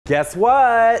Guess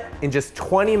what? In just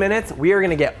 20 minutes, we are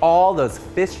gonna get all those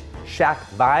Fish Shack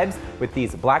vibes with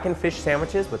these blackened fish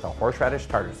sandwiches with a horseradish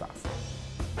tartar sauce.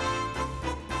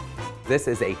 This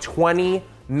is a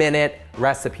 20-minute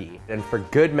recipe. And for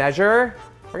good measure,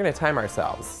 we're gonna time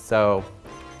ourselves. So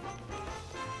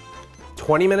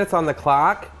 20 minutes on the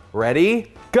clock,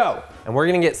 ready, go. And we're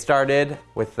gonna get started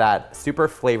with that super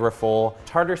flavorful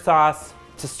tartar sauce.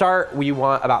 To start, we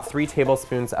want about 3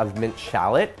 tablespoons of minced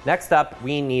shallot. Next up,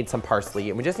 we need some parsley,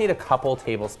 and we just need a couple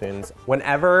tablespoons.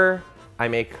 Whenever I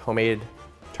make homemade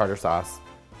tartar sauce,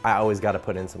 I always gotta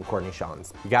put in some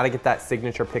cornichons. You gotta get that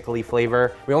signature pickly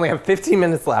flavor. We only have 15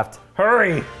 minutes left.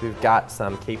 Hurry! We've got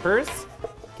some capers.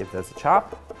 Give those a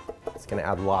chop. It's gonna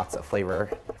add lots of flavor.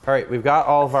 All right, we've got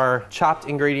all of our chopped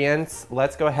ingredients.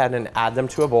 Let's go ahead and add them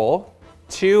to a bowl.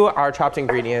 To our chopped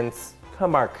ingredients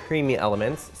come our creamy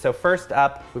elements. So first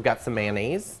up, we've got some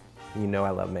mayonnaise. You know I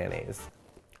love mayonnaise.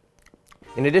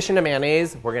 In addition to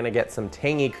mayonnaise, we're gonna get some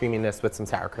tangy creaminess with some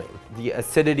sour cream. The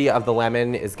acidity of the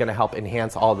lemon is gonna help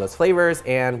enhance all of those flavors,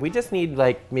 and we just need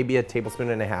like maybe a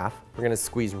tablespoon and a half. We're gonna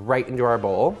squeeze right into our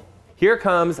bowl. Here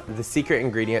comes the secret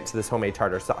ingredient to this homemade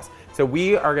tartar sauce. So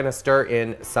we are gonna stir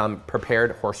in some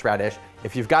prepared horseradish.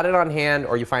 If you've got it on hand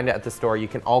or you find it at the store, you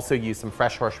can also use some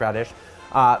fresh horseradish.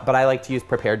 But I like to use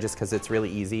prepared just because it's really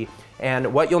easy.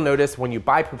 And what you'll notice when you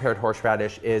buy prepared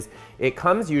horseradish is it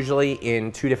comes usually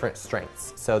in 2 different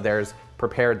strengths. So there's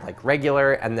prepared like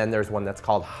regular, and then there's one that's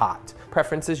called hot.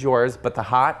 Preference is yours, but the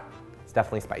hot is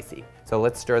definitely spicy. So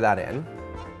let's stir that in.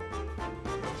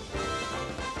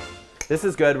 This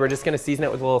is good. We're just gonna season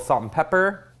it with a little salt and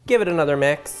pepper. Give it another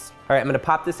mix. All right, I'm gonna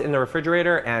pop this in the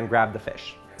refrigerator and grab the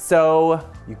fish. So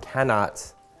you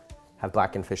cannot have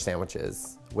blackened fish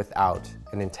sandwiches without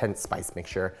an intense spice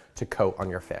mixture to coat on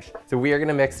your fish. So we are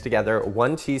gonna mix together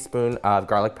 1 teaspoon of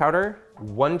garlic powder,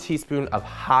 1 teaspoon of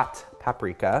hot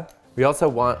paprika. We also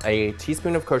want a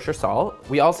teaspoon of kosher salt.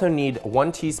 We also need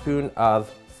 1 teaspoon of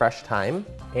fresh thyme,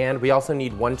 and we also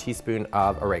need 1 teaspoon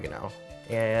of oregano.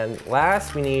 And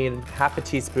last, we need half a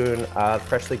teaspoon of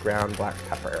freshly ground black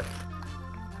pepper.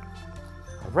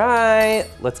 All right,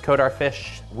 let's coat our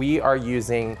fish. We are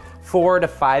using 4 to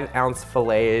 5 ounce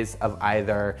fillets of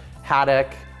either haddock,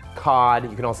 cod,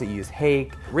 you can also use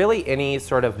hake. Really any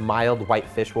sort of mild white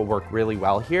fish will work really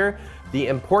well here. The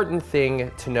important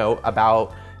thing to note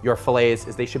about your fillets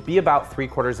is they should be about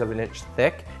 3/4 of an inch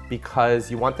thick, because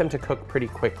you want them to cook pretty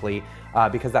quickly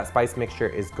because that spice mixture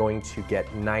is going to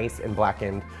get nice and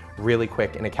blackened really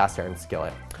quick in a cast iron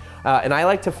skillet. And I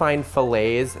like to find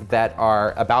fillets that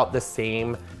are about the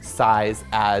same size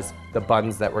as the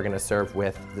buns that we're gonna serve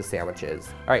with the sandwiches.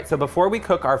 All right, so before we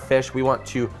cook our fish, we want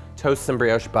to toast some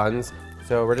brioche buns.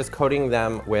 So we're just coating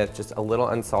them with just a little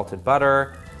unsalted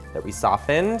butter that we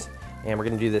softened, and we're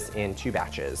gonna do this in 2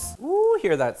 batches. Ooh,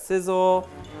 hear that sizzle.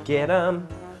 Get 'em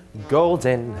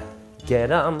golden, get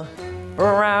 'em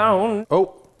brown.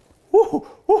 Oh, woo,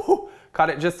 woo, caught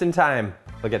it just in time.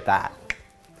 Look at that.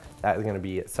 That is gonna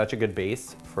be such a good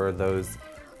base for those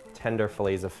tender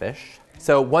fillets of fish.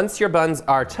 So once your buns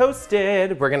are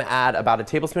toasted, we're gonna add about a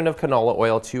tablespoon of canola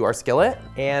oil to our skillet,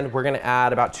 and we're gonna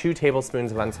add about 2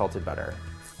 tablespoons of unsalted butter,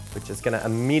 which is gonna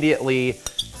immediately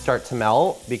start to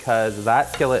melt because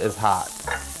that skillet is hot.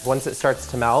 Once it starts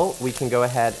to melt, we can go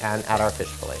ahead and add our fish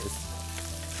fillets.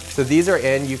 So these are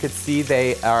in, you could see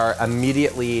they are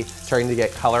immediately starting to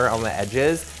get color on the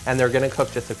edges, and they're gonna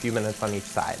cook just a few minutes on each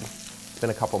side. It's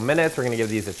been a couple minutes, we're gonna give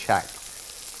these a check.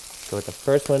 Go with the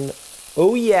first one.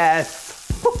 Oh yes!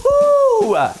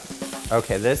 Woohoo!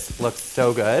 Okay, this looks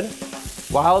so good.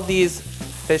 While these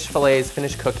fish fillets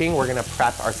finish cooking, we're gonna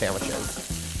prep our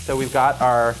sandwiches. So we've got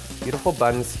our beautiful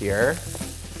buns here.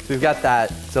 We've got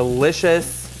that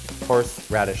delicious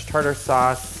horseradish tartar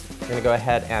sauce. We're gonna go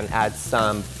ahead and add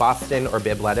some Boston or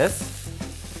Bibb lettuce.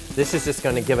 This is just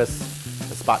gonna give us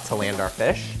a spot to land our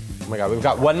fish. Oh my God, we've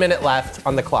got 1 minute left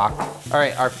on the clock. All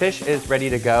right, our fish is ready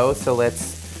to go, so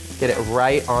let's get it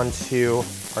right onto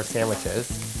our sandwiches.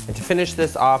 And to finish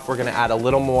this off, we're gonna add a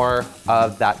little more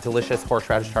of that delicious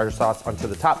horseradish tartar sauce onto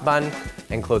the top bun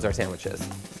and close our sandwiches.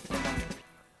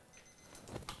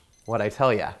 What'd I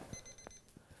tell ya?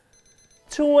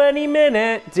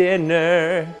 20-minute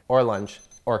dinner. Or lunch,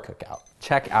 or cookout.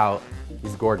 Check out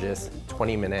these gorgeous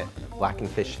 20-minute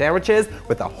blackened fish sandwiches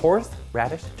with a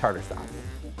horseradish tartar sauce.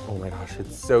 Oh my gosh,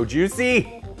 it's so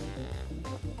juicy.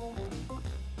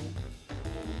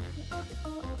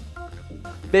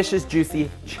 Fish is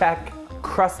juicy, check.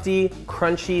 Crusty,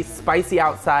 crunchy, spicy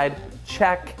outside,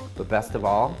 check. But best of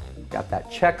all, got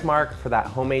that check mark for that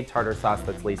homemade tartar sauce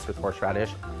that's laced with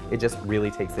horseradish. It just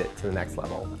really takes it to the next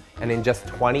level. And in just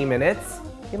 20 minutes,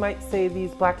 You might say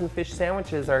these blackened fish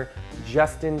sandwiches are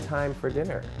just in time for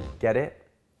dinner. Get it?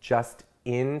 Just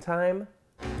in time?